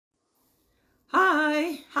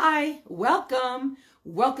Hi, welcome.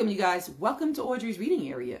 Welcome, you guys. Welcome to Audrey's reading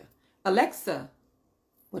area. Alexa,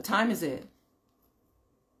 what time is it?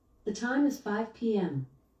 The time is 5 p.m.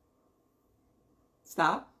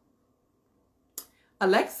 Stop.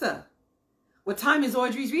 Alexa, what time is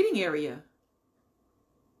Audrey's reading area?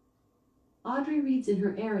 Audrey reads in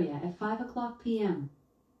her area at 5 o'clock p.m.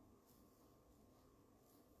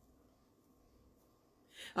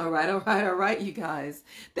 All right, you guys.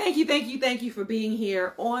 Thank you for being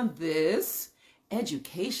here on this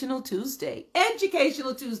Educational Tuesday.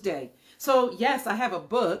 Educational Tuesday. So, yes, I have a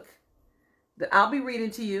book that I'll be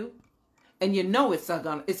reading to you, and you know it's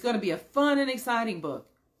going to be a fun and exciting book.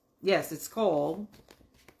 Yes, it's called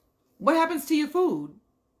What Happens to Your Food?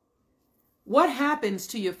 What Happens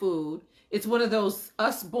to Your Food? It's one of those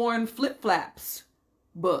us-born flip-flaps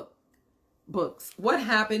books. What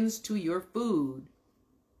happens to your food?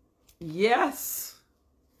 Yes.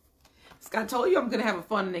 Scott told you I'm going to have a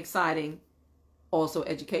fun and exciting, also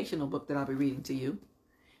educational book that I'll be reading to you.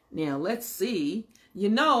 Now, let's see. You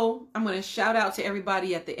know, I'm going to shout out to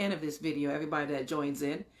everybody at the end of this video, everybody that joins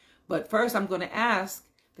in. But first, I'm going to ask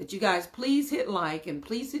that you guys please hit like and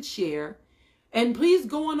please hit share. And please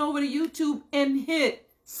go on over to YouTube and hit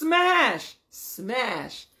smash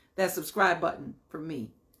that subscribe button for me.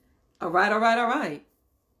 All right.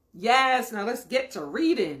 Yes, now let's get to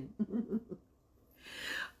reading.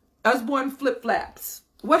 Usborne flip-flaps.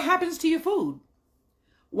 What happens to your food?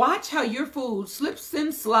 Watch how your food slips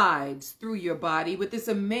and slides through your body with this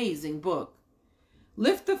amazing book.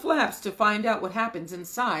 Lift the flaps to find out what happens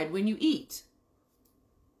inside when you eat.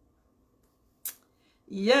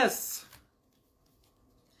 Yes.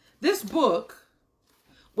 This book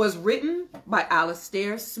was written by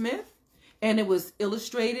Alistair Smith, and it was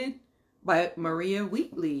illustrated by Maria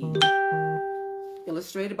Wheatley.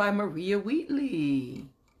 Illustrated by Maria Wheatley.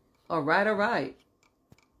 All right.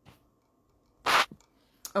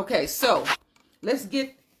 Okay, so let's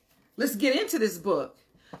get into this book.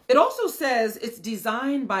 It also says it's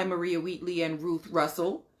designed by Maria Wheatley and Ruth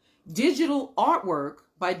Russell, digital artwork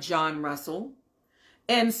by John Russell,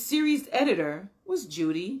 and series editor was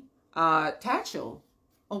Judy Tatchell.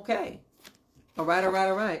 Okay. All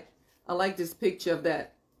right. I like this picture of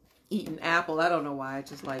that eating apple. I don't know why. I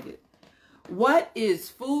just like it. What is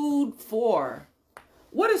food for?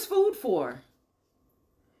 What is food for?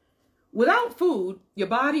 Without food, your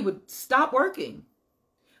body would stop working.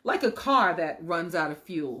 Like a car that runs out of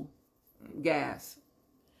fuel, gas.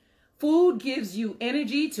 Food gives you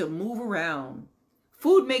energy to move around.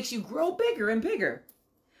 Food makes you grow bigger and bigger.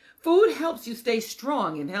 Food helps you stay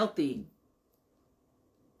strong and healthy.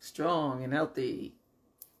 Strong and healthy.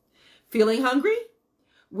 Feeling hungry?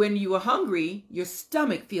 When you are hungry, your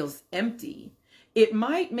stomach feels empty. It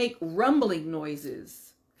might make rumbling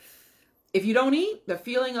noises. If you don't eat, the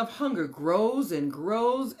feeling of hunger grows and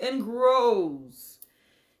grows and grows.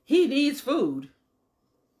 He needs food.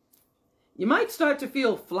 You might start to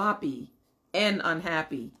feel floppy and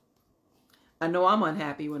unhappy. I know I'm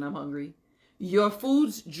unhappy when I'm hungry. Your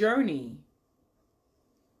food's journey.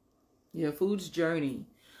 Your food's journey.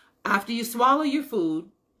 After you swallow your food,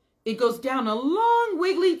 it goes down a long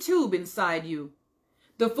wiggly tube inside you.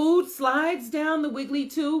 The food slides down the wiggly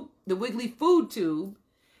food tube,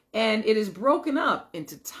 and it is broken up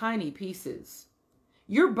into tiny pieces.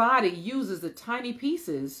 Your body uses the tiny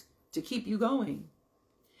pieces to keep you going.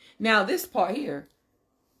 Now this part here,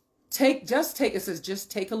 it says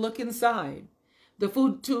just take a look inside. The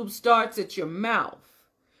food tube starts at your mouth.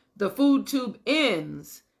 The food tube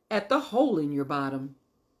ends at the hole in your bottom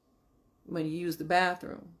when you use the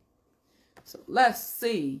bathroom. So let's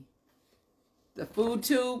see. The food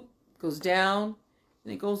tube goes down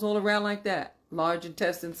and it goes all around like that. Large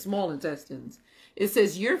intestines, small intestines. It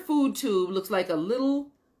says your food tube looks like a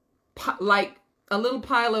little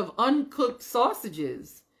pile of uncooked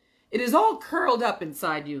sausages. It is all curled up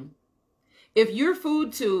inside you. If your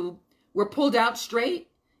food tube were pulled out straight,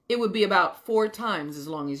 it would be about 4 times as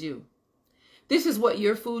long as you. This is what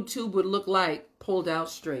your food tube would look like pulled out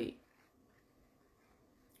straight.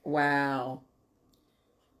 Wow.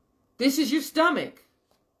 This is your stomach.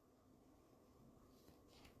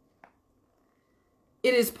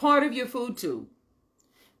 It is part of your food tube.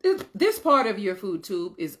 This part of your food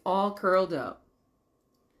tube is all curled up.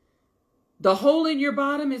 The hole in your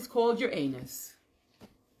bottom is called your anus.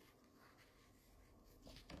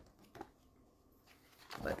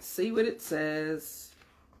 Let's see what it says.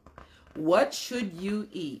 What should you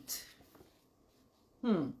eat?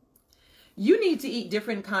 You need to eat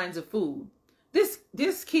different kinds of food.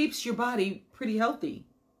 This keeps your body pretty healthy.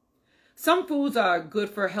 Some foods are good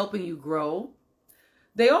for helping you grow.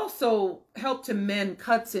 They also help to mend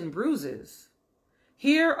cuts and bruises.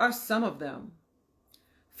 Here are some of them.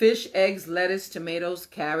 Fish, eggs, lettuce, tomatoes,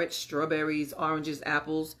 carrots, strawberries, oranges,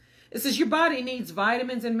 apples. It says your body needs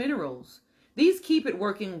vitamins and minerals. These keep it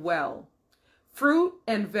working well. Fruit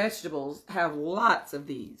and vegetables have lots of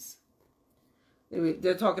these.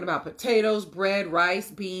 They're talking about potatoes, bread, rice,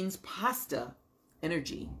 beans, pasta,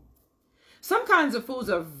 energy. Some kinds of foods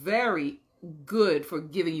are very good for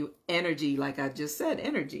giving you energy, like I just said,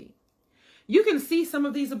 energy. You can see some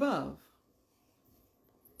of these above.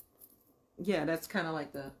 Yeah, that's kind of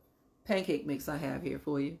like the pancake mix I have here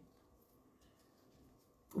for you.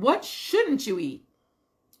 What shouldn't you eat?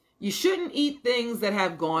 You shouldn't eat things that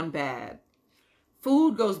have gone bad.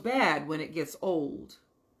 Food goes bad when it gets old.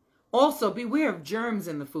 Also, beware of germs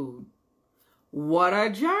in the food. What are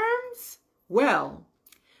germs? Well,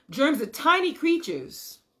 germs are tiny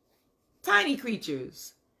creatures. Tiny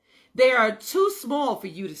creatures. They are too small for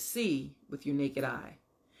you to see with your naked eye.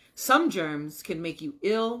 Some germs can make you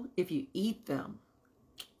ill if you eat them.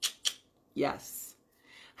 Yes.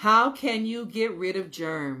 How can you get rid of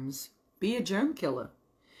germs? Be a germ killer.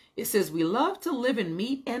 It says we love to live in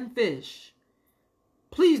meat and fish.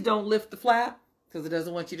 Please don't lift the flap because it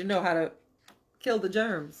doesn't want you to know how to kill the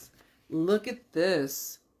germs. Look at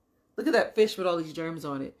this. Look at that fish with all these germs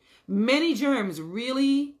on it. Many germs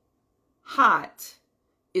really hot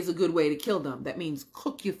is a good way to kill them. That means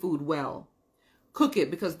cook your food well. Cook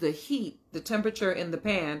it because the heat, the temperature in the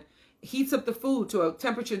pan heats up the food to a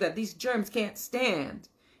temperature that these germs can't stand,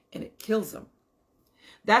 and it kills them.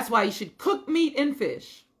 That's why you should cook meat and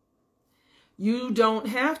fish. You don't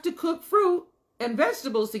have to cook fruit and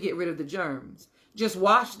vegetables to get rid of the germs. Just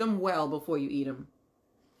wash them well before you eat them.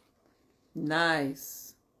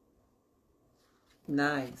 Nice.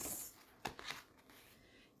 Nice.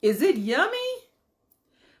 Is it yummy?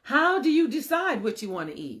 How do you decide what you want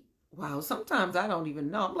to eat? Wow, sometimes I don't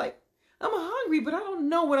even know. I'm like, I'm hungry, but I don't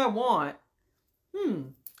know what I want.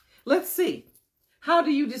 Let's see. How do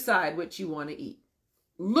you decide what you want to eat?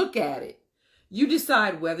 Look at it. You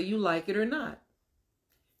decide whether you like it or not.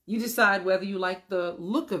 You decide whether you like the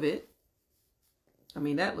look of it. I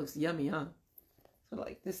mean, that looks yummy, huh? So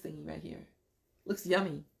like this thing right here. Looks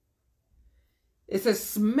yummy. It says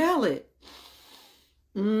smell it.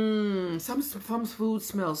 Some food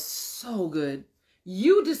smells so good.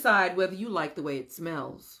 You decide whether you like the way it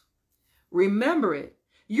smells. Remember it.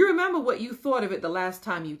 You remember what you thought of it the last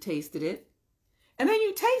time you tasted it. And then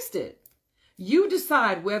you taste it. You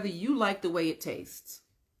decide whether you like the way it tastes.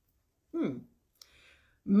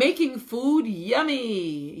 Making food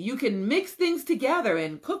yummy. You can mix things together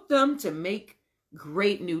and cook them to make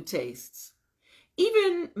great new tastes.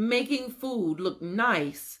 Even making food look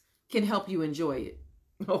nice can help you enjoy it.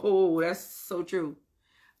 Oh, that's so true.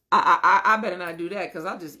 I better not do that because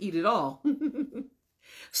I'll just eat it all.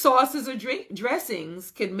 Sauces or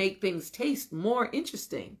dressings can make things taste more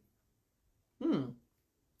interesting.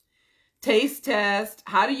 Taste test.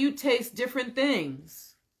 How do you taste different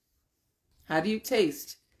things? How do you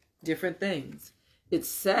taste different things? It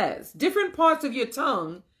says different parts of your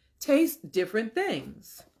tongue taste different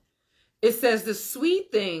things. It says the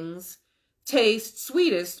sweet things taste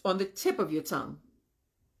sweetest on the tip of your tongue.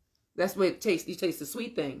 That's what it tastes. You taste the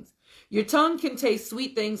sweet things. Your tongue can taste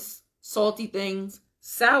sweet things, salty things,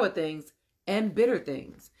 sour things, and bitter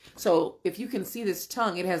things. So if you can see this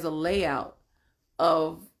tongue, it has a layout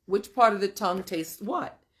of which part of the tongue tastes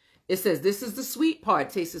what. It says this is the sweet part,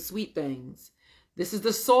 tastes the sweet things. This is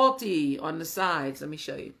the salty on the sides. Let me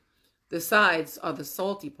show you. The sides are the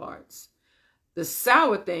salty parts. The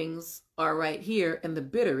sour things are right here, and the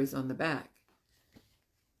bitter is on the back.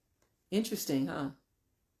 Interesting, huh?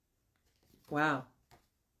 Wow.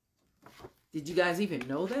 Did you guys even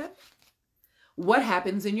know that? What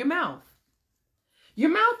happens in your mouth? Your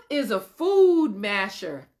mouth is a food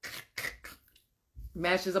masher.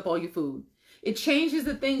 Mashes up all your food. It changes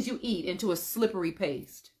the things you eat into a slippery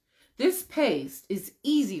paste. This paste is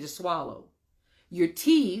easy to swallow. Your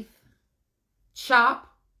teeth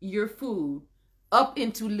chop your food up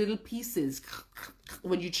into little pieces.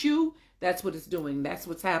 When you chew, that's what it's doing. That's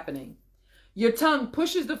what's happening. Your tongue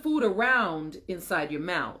pushes the food around inside your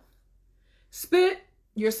mouth. Spit,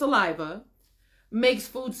 your saliva, makes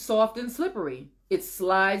food soft and slippery. It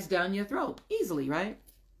slides down your throat easily, right?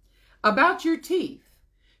 About your teeth.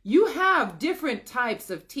 You have different types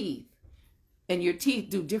of teeth, and your teeth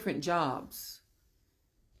do different jobs.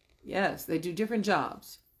 Yes, they do different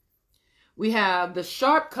jobs. We have the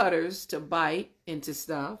sharp cutters to bite into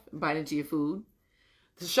stuff, bite into your food.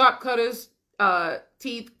 The sharp cutters'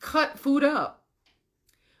 teeth cut food up.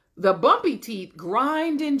 The bumpy teeth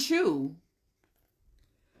grind and chew.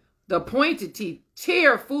 The pointed teeth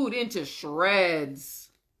tear food into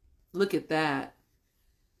shreds. Look at that.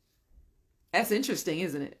 That's interesting,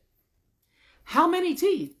 isn't it? How many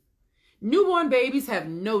teeth? Newborn babies have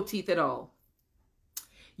no teeth at all.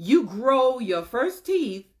 You grow your first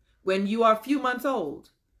teeth when you are a few months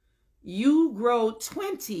old. You grow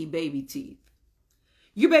 20 baby teeth.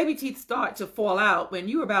 Your baby teeth start to fall out when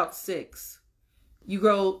you're about 6. You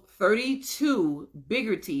grow 32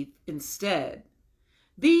 bigger teeth instead.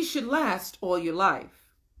 These should last all your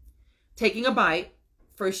life. Taking a bite,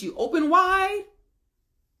 first you open wide,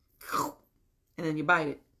 and then you bite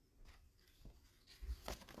it.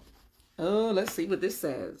 Oh, let's see what this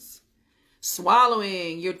says.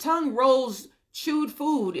 Swallowing. Your tongue rolls chewed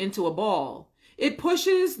food into a ball. It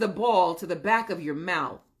pushes the ball to the back of your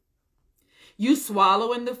mouth. You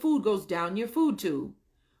swallow and the food goes down your food tube.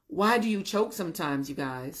 Why do you choke sometimes, you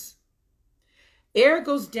guys? Air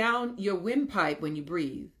goes down your windpipe when you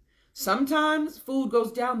breathe. Sometimes food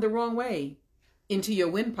goes down the wrong way into your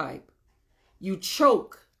windpipe. You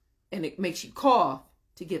choke and it makes you cough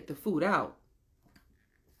to get the food out.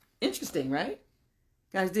 Interesting, right?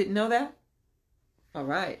 Guys didn't know that? All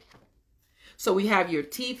right. So we have your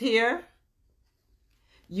teeth here.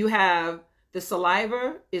 You have the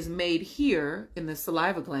saliva is made here in the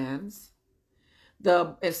saliva glands.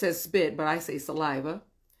 It says spit, but I say saliva.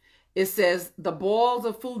 It says the balls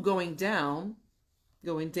of food going down.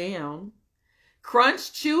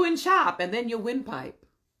 Crunch, chew, and chop, and then your windpipe.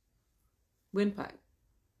 Windpipe.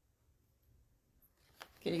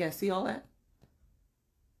 Can you guys see all that?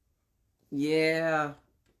 Yeah.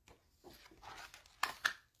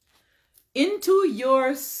 Into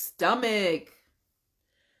your stomach.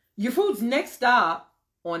 Your food's next stop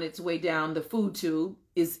on its way down the food tube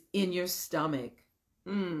is in your stomach.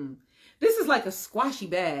 This is like a squashy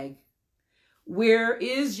bag. Where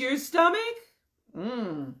is your stomach?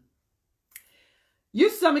 Your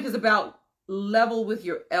stomach is about level with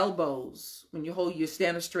your elbows when you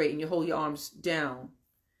stand up straight and you hold your arms down.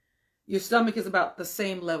 Your stomach is about the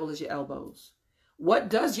same level as your elbows. What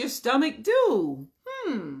does your stomach do?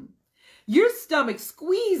 Your stomach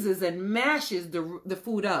squeezes and mashes the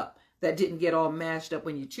food up that didn't get all mashed up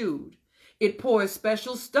when you chewed. It pours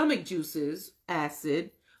special stomach juices,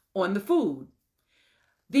 acid, on the food.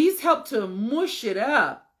 These help to mush it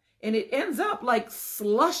up, and it ends up like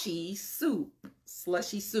slushy soup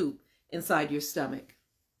inside your stomach.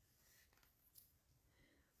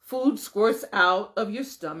 Food squirts out of your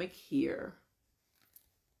stomach here.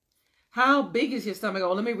 How big is your stomach?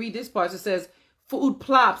 Oh, let me read this part. It says, food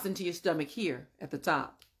plops into your stomach here at the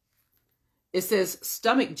top. It says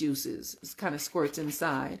stomach juices. It kind of squirts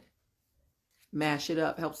inside. Mash it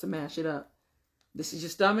up. Helps to mash it up. This is your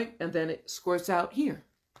stomach, and then it squirts out here.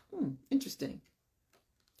 Interesting.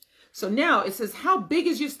 So now it says, how big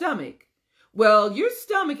is your stomach? Well, your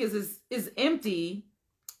stomach is empty.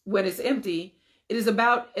 When it's empty, it is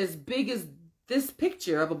about as big as this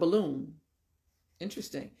picture of a balloon.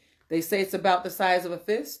 Interesting. They say it's about the size of a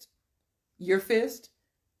fist. Your fist.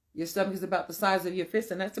 Your stomach is about the size of your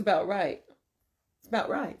fist, and that's about right. It's about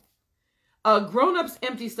right. A grown-up's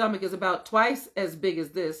empty stomach is about twice as big as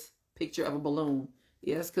this picture of a balloon.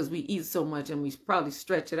 Yes, because we eat so much and we probably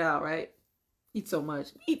stretch it out, right? Eat so much.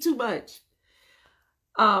 Eat too much.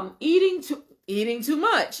 Eating too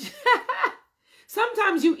much.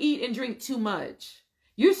 Sometimes you eat and drink too much.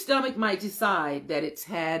 Your stomach might decide that it's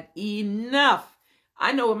had enough.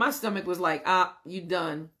 I know what my stomach was like. You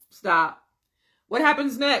done. Stop. What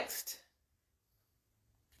happens next?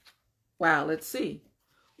 Wow, let's see.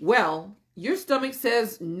 Well, your stomach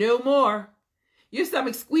says no more. Your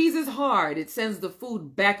stomach squeezes hard. It sends the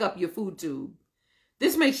food back up your food tube.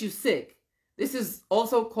 This makes you sick. This is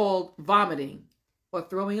also called vomiting or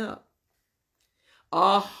throwing up.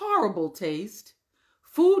 A horrible taste.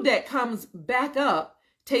 Food that comes back up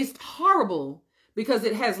tastes horrible because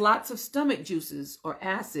it has lots of stomach juices or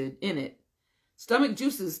acid in it. Stomach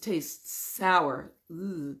juices taste sour.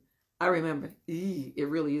 I remember. It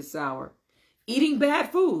really is sour. Eating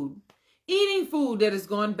bad food. Eating food that has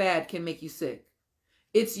gone bad can make you sick.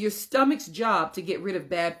 It's your stomach's job to get rid of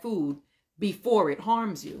bad food before it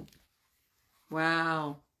harms you.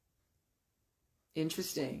 Wow.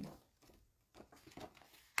 Interesting.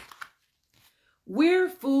 Where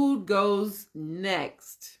food goes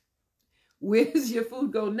next. Where does your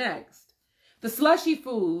food go next? The slushy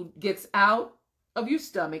food gets out of your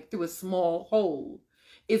stomach through a small hole.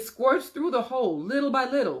 It squirts through the hole little by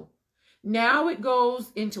little. Now it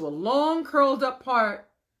goes into a long curled up part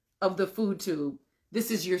of the food tube. This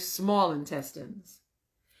is your small intestines.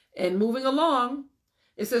 And moving along,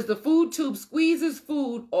 It says the food tube squeezes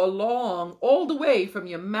food along all the way from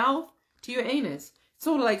your mouth to your anus. It's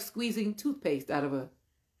sort of like squeezing toothpaste out of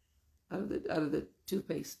the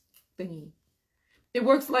toothpaste thingy. It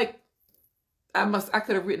works like I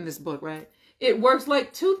could have written this book, right? It works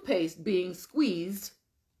like toothpaste being squeezed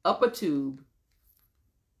up a tube.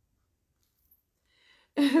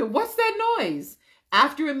 What's that noise?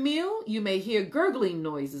 After a meal, you may hear gurgling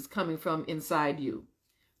noises coming from inside you.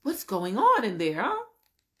 What's going on in there, huh?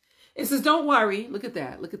 It says, don't worry. Look at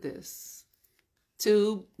that. Look at this.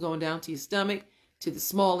 Tube going down to your stomach, to the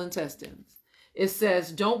small intestines. It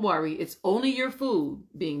says, don't worry. It's only your food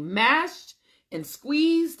being mashed and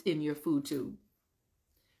squeezed in your food tube.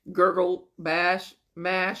 Gurgle, bash,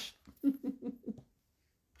 mash.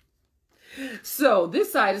 So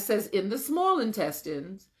this side, it says, in the small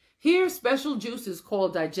intestines, here special juices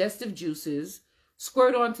called digestive juices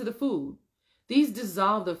squirt onto the food. These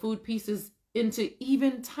dissolve the food pieces into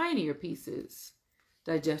even tinier pieces.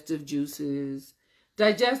 Digestive juices.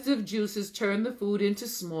 Digestive juices turn the food into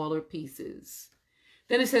smaller pieces.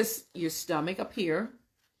 Then it says your stomach up here.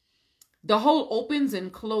 The hole opens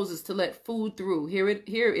and closes to let food through. Here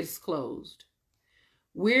it's closed.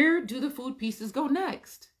 Where do the food pieces go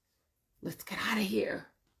next? Let's get out of here.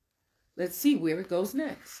 Let's see where it goes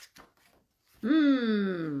next.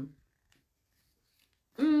 You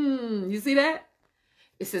see that?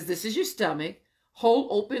 It says this is your stomach. Hole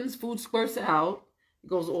opens, food squirts out. It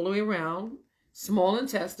goes all the way around. Small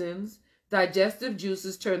intestines. Digestive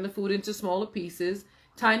juices turn the food into smaller pieces.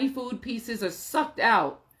 Tiny food pieces are sucked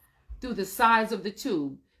out through the sides of the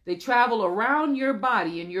tube. They travel around your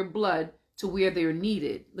body and your blood to where they're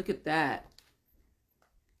needed. Look at that.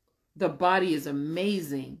 The body is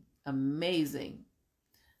amazing. Amazing.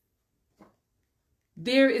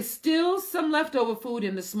 There is still some leftover food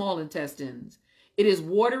in the small intestines. It is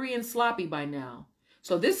watery and sloppy by now.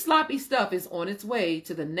 So this sloppy stuff is on its way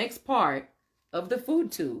to the next part of the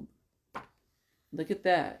food tube. Look at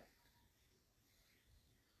that.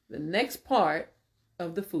 The next part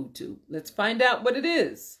of the food tube. Let's find out what it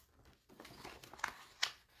is.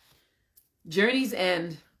 Journey's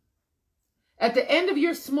end. At the end of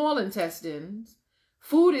your small intestines,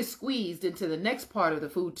 food is squeezed into the next part of the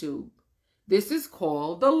food tube. This is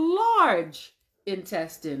called the large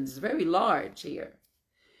intestines. Very large here.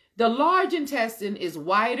 The large intestine is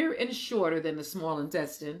wider and shorter than the small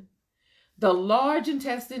intestine. The large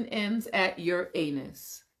intestine ends at your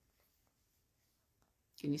anus.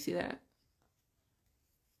 Can you see that?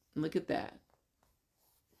 Look at that.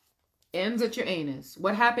 Ends at your anus.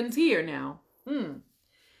 What happens here now?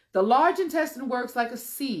 The large intestine works like a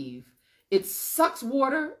sieve. It sucks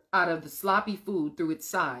water out of the sloppy food through its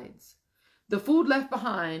sides. The food left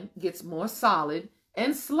behind gets more solid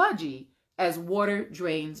and sludgy as water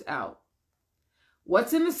drains out.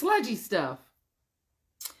 What's in the sludgy stuff?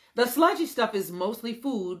 The sludgy stuff is mostly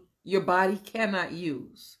food your body cannot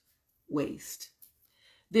use. Waste.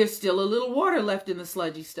 There's still a little water left in the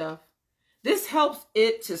sludgy stuff. This helps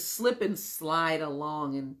it to slip and slide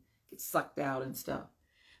along and get sucked out and stuff.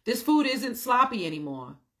 This food isn't sloppy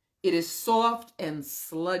anymore. It is soft and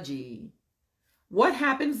sludgy. What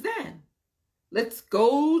happens then? Let's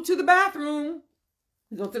go to the bathroom.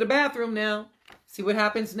 Go to the bathroom now. See what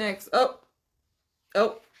happens next. Oh.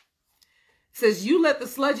 It says you let the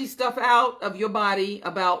sludgy stuff out of your body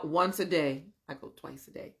about once a day. I go twice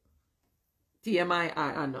a day. TMI,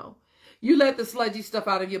 I know. You let the sludgy stuff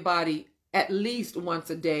out of your body at least once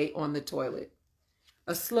a day on the toilet.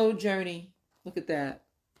 A slow journey. Look at that.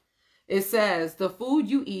 It says the food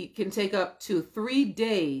you eat can take up to 3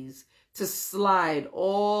 days to slide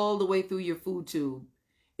all the way through your food tube.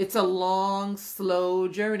 It's a long, slow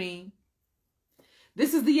journey.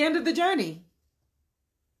 This is the end of the journey.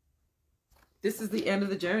 This is the end of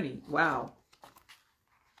the journey. Wow.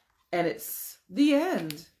 And it's the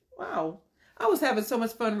end. Wow. I was having so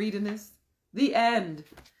much fun reading this. The end.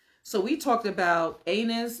 So we talked about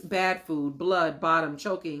anus, bad food, blood, bottom,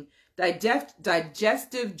 choking,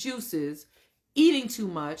 digestive juices, eating too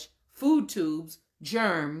much, food tubes,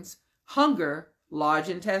 germs, hunger, large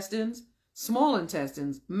intestines, small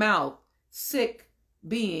intestines, mouth, sick,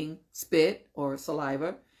 being, spit or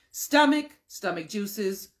saliva, stomach, stomach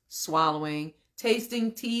juices, swallowing,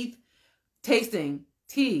 tasting, teeth,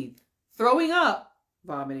 throwing up,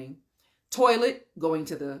 vomiting, toilet, going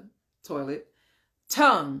to the toilet,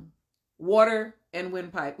 tongue, water, and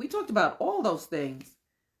windpipe. We talked about all those things.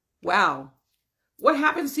 Wow. What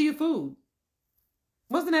happens to your food?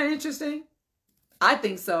 Wasn't that interesting? I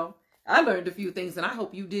think so. I learned a few things, and I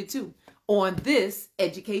hope you did too, on this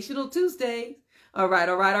Educational Tuesday. All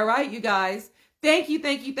right, you guys. Thank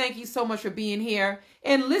you so much for being here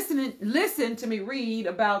and listen to me read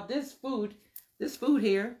about this food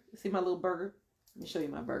here. See my little burger? Let me show you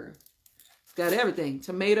my burger. It's got everything.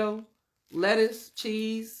 Tomato, lettuce,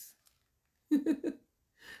 cheese.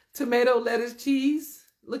 Tomato, lettuce, cheese.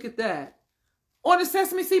 Look at that. On a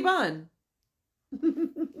sesame seed bun.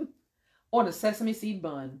 On a sesame seed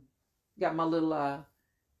bun. Got my little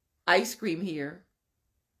ice cream here.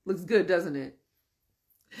 Looks good, doesn't it?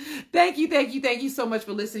 Thank you so much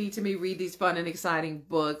for listening to me read these fun and exciting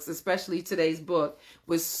books. Especially today's book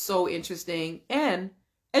was so interesting and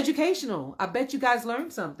educational. I bet you guys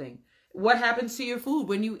learned something. What happens to your food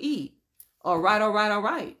when you eat? All right.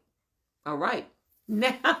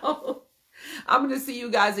 Now, I'm going to see you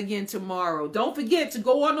guys again tomorrow. Don't forget to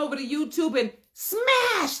go on over to YouTube and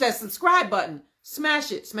smash that subscribe button.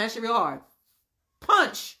 Smash it real hard.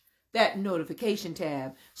 Punch that notification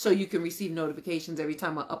tab so you can receive notifications every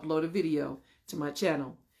time I upload a video to my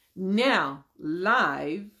channel. Now,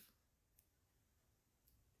 live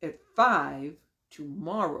at 5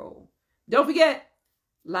 tomorrow. Don't forget,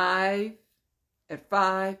 live at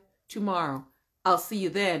 5 tomorrow. I'll see you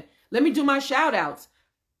then. Let me do my shout outs.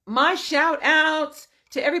 My shout outs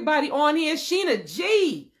to everybody on here. Sheena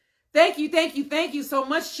G. Thank you so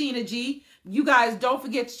much, Sheena G. You guys don't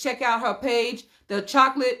forget to check out her page, the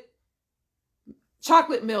chocolate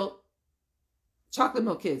milk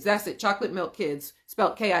kids. That's it. Chocolate milk kids,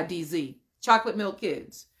 spelled Kidz. Chocolate milk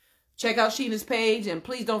kids. Check out Sheena's page and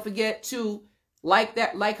please don't forget to like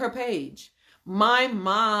her page. My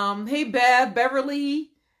mom, hey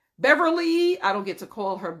Beverly, I don't get to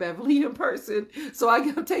call her Beverly in person, so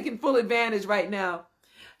I'm taking full advantage right now.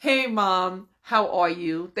 Hey Mom, how are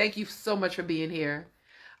you? Thank you so much for being here.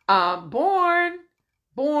 Born,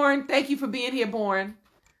 thank you for being here, Born.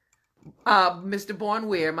 Mr. Born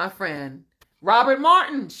Ware, my friend. Robert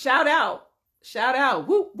Martin, shout out.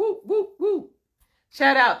 Whoop, whoop, whoop, whoop.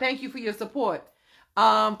 Shout out. Thank you for your support.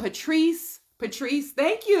 Patrice,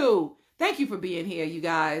 thank you. Thank you for being here, you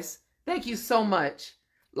guys. Thank you so much.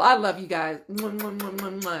 I love you guys. And I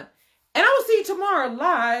will see you tomorrow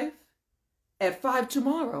live at 5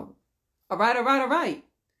 tomorrow. All right.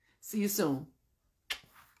 See you soon.